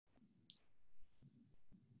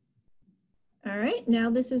All right, now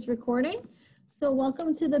this is recording. So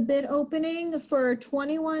welcome to the bid opening for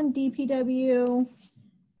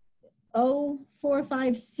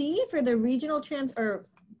 21DPW045C for the regional transfer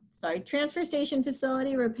station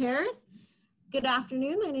facility repairs. Good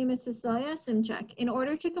afternoon, my name is Cecilia Simchek. In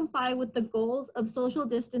order to comply with the goals of social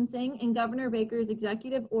distancing and Governor Baker's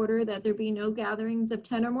executive order that there be no gatherings of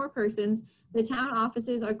 10 or more persons, the town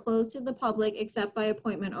offices are closed to the public except by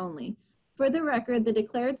appointment only. For the record, the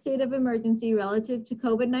declared state of emergency relative to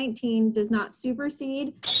COVID-19 does not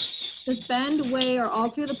supersede, suspend, weigh, or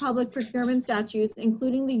alter the public procurement statutes,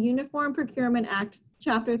 including the Uniform Procurement Act,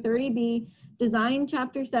 Chapter 30B, Design,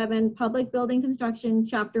 Chapter 7, Public Building Construction,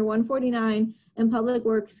 Chapter 149, and Public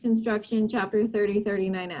Works Construction, Chapter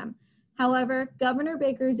 3039M. However, Governor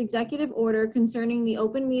Baker's executive order concerning the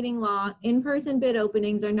open meeting law, in-person bid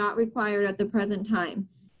openings are not required at the present time.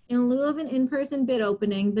 In lieu of an in-person bid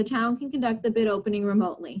opening, the town can conduct the bid opening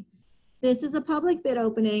remotely. This is a public bid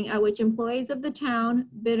opening at which employees of the town,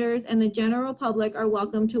 bidders, and the general public are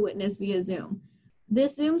welcome to witness via Zoom.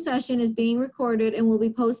 This Zoom session is being recorded and will be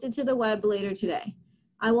posted to the web later today.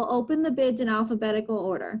 I will open the bids in alphabetical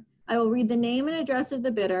order. I will read the name and address of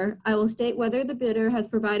the bidder. I will state whether the bidder has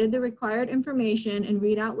provided the required information and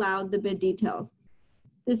read out loud the bid details.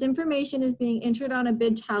 This information is being entered on a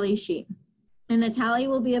bid tally sheet, and the tally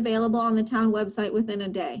will be available on the town website within a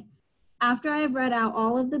day. After I have read out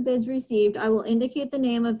all of the bids received, I will indicate the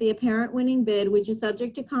name of the apparent winning bid, which is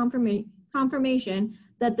subject to confirmation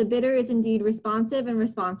that the bidder is indeed responsive and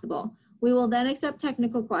responsible. We will then accept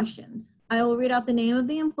technical questions. I will read out the name of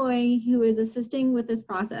the employee who is assisting with this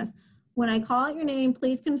process. When I call out your name,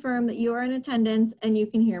 please confirm that you are in attendance and you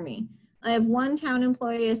can hear me. I have one town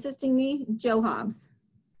employee assisting me, Joe Hobbs.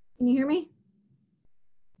 Can you hear me?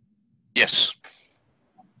 Yes.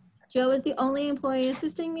 Joe is the only employee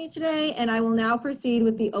assisting me today, and I will now proceed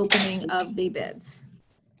with the opening of the bids.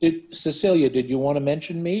 Cecilia, did you want to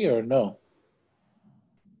mention me or no?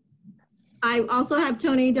 I also have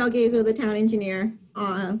Tony Delgazo, the town engineer,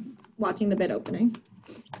 watching the bid opening.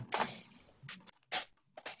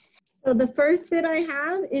 So the first bid I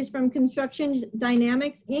have is from Construction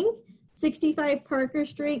Dynamics, Inc., 65 Parker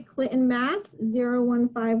Street, Clinton, Mass.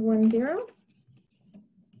 01510.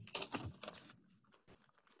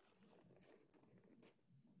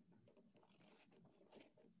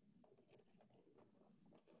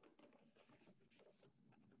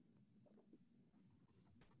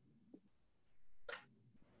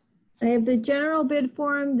 I have the general bid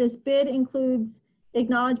form. This bid includes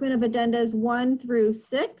acknowledgement of addendas 1 through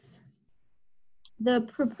 6. The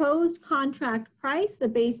proposed contract price, the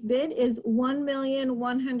base bid, is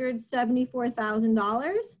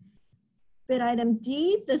 $1,174,000. Bid item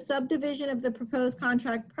D, the subdivision of the proposed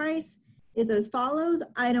contract price is as follows.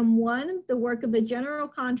 Item 1, the work of the general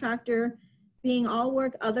contractor being all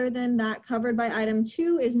work other than that covered by item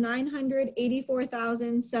 2 is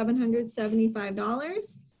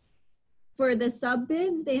 $984,775. For the sub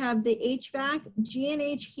bid, they have the HVAC,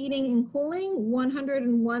 G&H heating and cooling,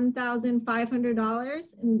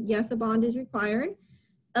 $101,500, and yes, a bond is required.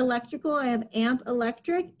 Electrical, I have AMP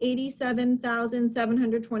Electric,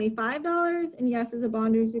 $87,725, and yes, as a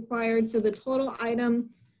bond is required. So the total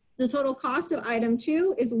cost of item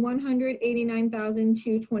 2 is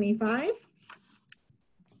 $189,225.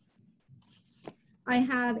 I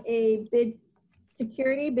have a bid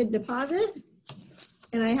security, bid deposit,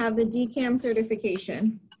 and I have the DCAM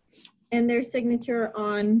certification and their signature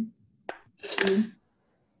on the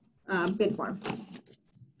bid form.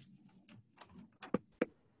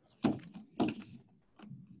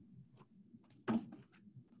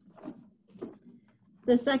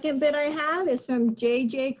 The second bid I have is from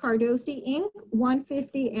JJ Cardosi, Inc.,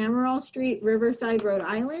 150 Amaral Street, Riverside, Rhode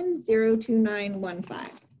Island,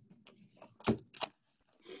 02915.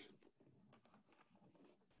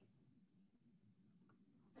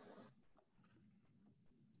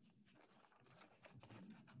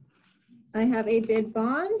 I have a bid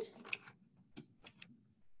bond.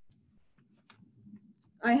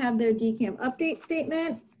 I have their DCAM update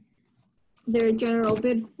statement, their general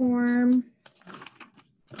bid form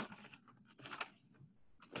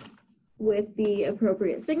with the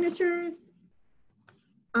appropriate signatures.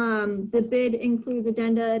 The bid includes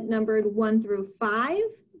addenda numbered 1 through 5.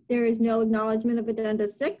 There is no acknowledgement of addenda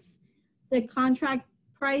 6. The contract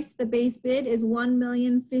price, the base bid, is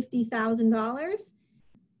 $1,050,000.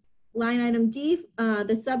 Line item D,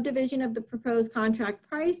 the subdivision of the proposed contract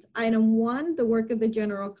price. Item 1, the work of the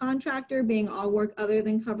general contractor being all work other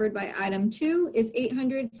than covered by item 2 is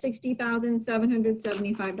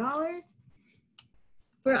 $860,775.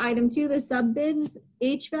 For item 2, the sub bids,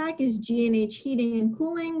 HVAC is G&H Heating and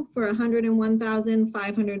Cooling for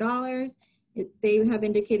 $101,500. They have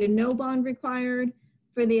indicated no bond required.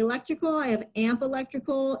 For the electrical, I have AMP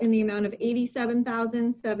Electrical in the amount of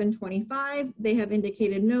 $87,725. They have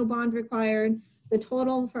indicated no bond required. The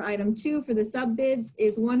total for item 2 for the sub bids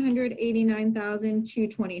is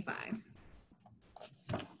 $189,225.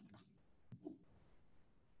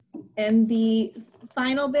 And the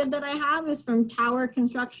final bid that I have is from Tower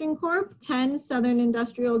Construction Corp., 10 Southern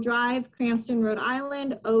Industrial Drive, Cranston, Rhode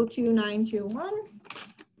Island, 02921.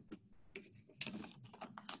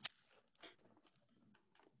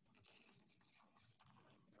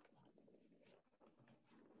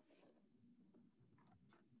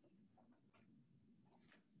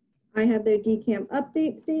 I have their DCAM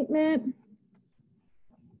update statement.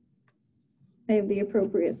 I have the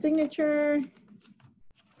appropriate signature.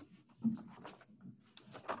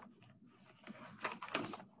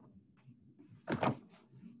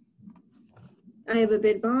 I have a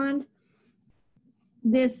bid bond.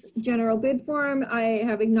 This general bid form, I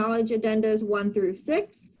have acknowledged addendas 1 through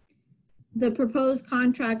 6. The proposed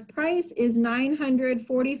contract price is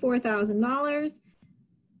 $944,000.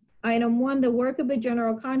 Item 1, the work of the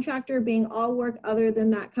general contractor being all work other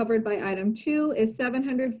than that covered by item 2 is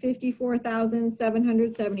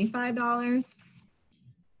 $754,775.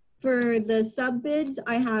 For the sub bids,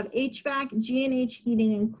 I have HVAC, G&H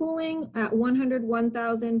Heating and Cooling at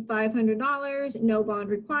 $101,500, no bond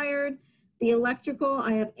required. The electrical,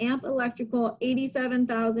 I have AMP Electrical,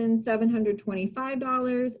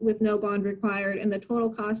 $87,725 with no bond required, and the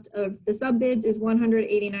total cost of the sub bids is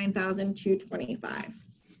 $189,225.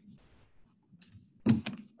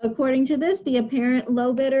 According to this, the apparent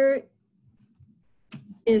low bidder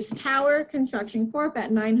is Tower Construction Corp. at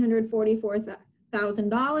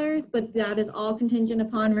 $944,000, but that is all contingent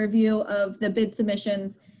upon review of the bid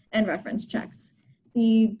submissions and reference checks.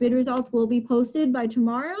 The bid results will be posted by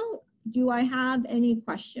tomorrow. Do I have any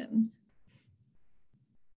questions?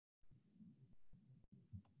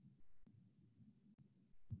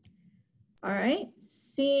 All right,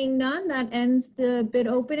 seeing none, that ends the bid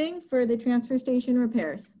opening for the transfer station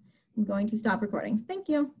repairs. I'm going to stop recording. Thank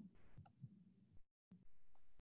you.